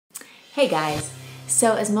Hey guys,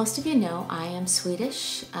 so as most of you know, I am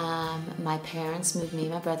Swedish. My parents moved me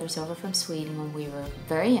and my brothers over from Sweden when we were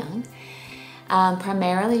very young,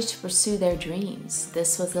 primarily to pursue their dreams.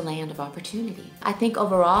 This was the land of opportunity. I think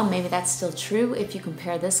overall, maybe that's still true if you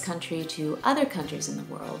compare this country to other countries in the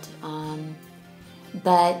world.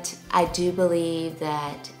 But I do believe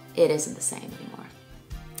that it isn't the same anymore.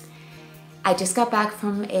 I just got back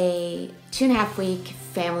from a 2.5-week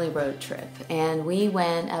family road trip, and we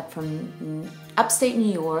went up from upstate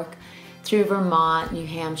New York through Vermont, New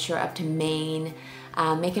Hampshire, up to Maine,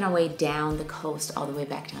 making our way down the coast all the way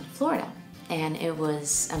back down to Florida. And it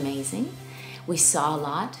was amazing. We saw a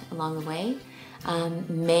lot along the way.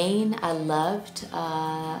 Maine, I loved,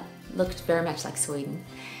 looked very much like Sweden.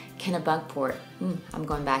 Kennebunkport, I'm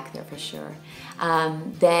going back there for sure.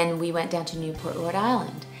 Then we went down to Newport, Rhode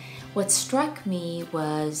Island. What struck me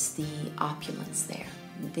was the opulence there.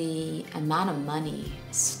 The amount of money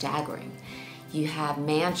is staggering. You have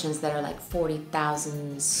mansions that are like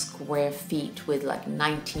 40,000 square feet with like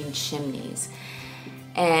 19 chimneys.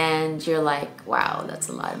 And you're like, wow, that's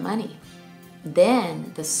a lot of money.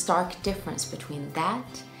 Then the stark difference between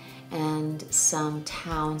that and some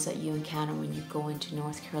towns that you encounter when you go into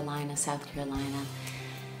North Carolina, South Carolina.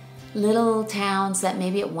 Little towns that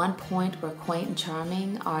maybe at one point were quaint and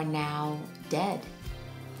charming are now dead.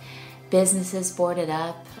 Businesses boarded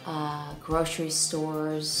up, grocery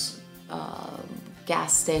stores,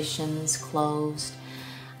 gas stations closed.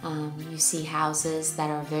 You see houses that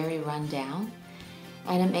are very run down,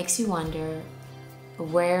 and it makes you wonder,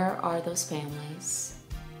 where are those families?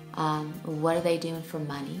 What are they doing for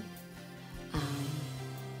money?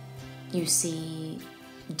 You see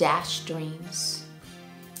dashed dreams.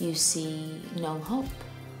 You see no hope.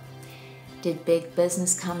 Did big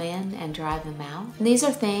business come in and drive them out? And these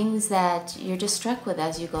are things that you're just struck with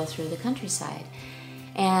as you go through the countryside.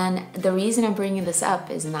 And the reason I'm bringing this up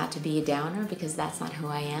is not to be a downer, because that's not who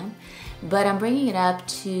I am, but I'm bringing it up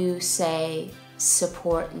to say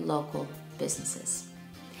support local businesses.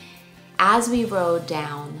 As we rode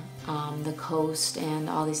down the coast and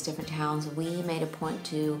all these different towns, we made a point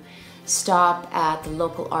to stop at the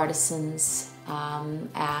local artisans,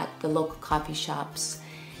 at the local coffee shops,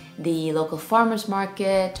 the local farmer's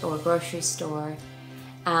market or grocery store.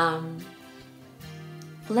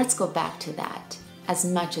 Let's go back to that as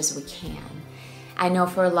much as we can. I know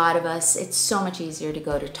for a lot of us, it's so much easier to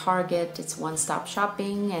go to Target. It's one-stop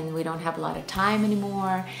shopping, and we don't have a lot of time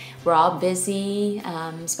anymore. We're all busy,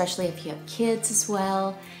 especially if you have kids as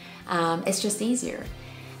well. It's just easier.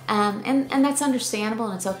 And that's understandable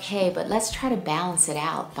and it's okay, but let's try to balance it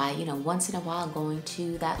out by, once in a while going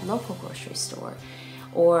to that local grocery store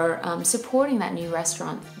or supporting that new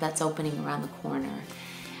restaurant that's opening around the corner.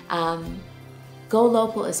 Go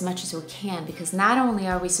local as much as we can, because not only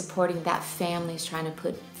are we supporting that families trying to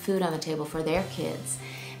put food on the table for their kids,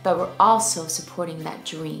 but we're also supporting that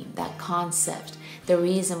dream, that concept, the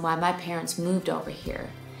reason why my parents moved over here,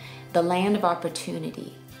 the land of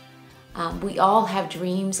opportunity. We all have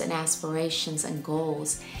dreams and aspirations and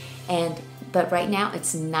goals, but right now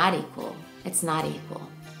it's not equal. It's not equal.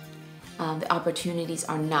 The opportunities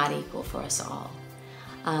are not equal for us all.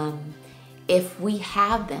 If we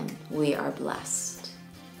have them, we are blessed.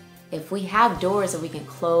 If we have doors that we can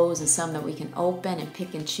close and some that we can open and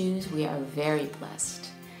pick and choose, we are very blessed.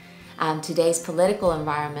 Today's political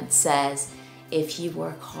environment says, if you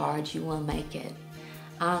work hard, you will make it.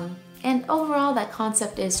 And overall, that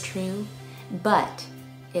concept is true, but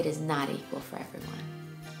it is not equal for everyone.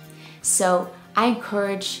 So I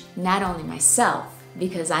encourage not only myself,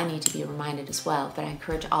 because I need to be reminded as well, but I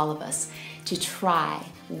encourage all of us to try,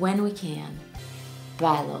 when we can,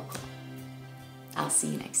 buy local. I'll see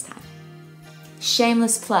you next time.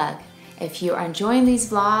 Shameless plug. If you are enjoying these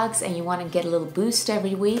vlogs and you want to get a little boost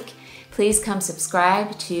every week, please come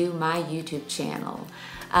subscribe to my YouTube channel.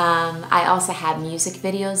 I also have music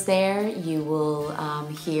videos there. You will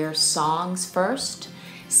hear songs first,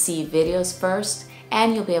 see videos first,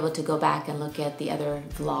 and you'll be able to go back and look at the other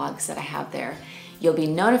vlogs that I have there. You'll be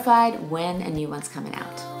notified when a new one's coming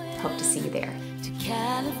out. Hope to see you there. To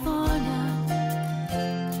California,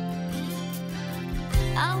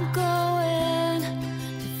 I'm going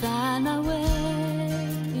to find my way.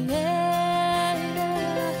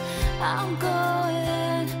 I'm going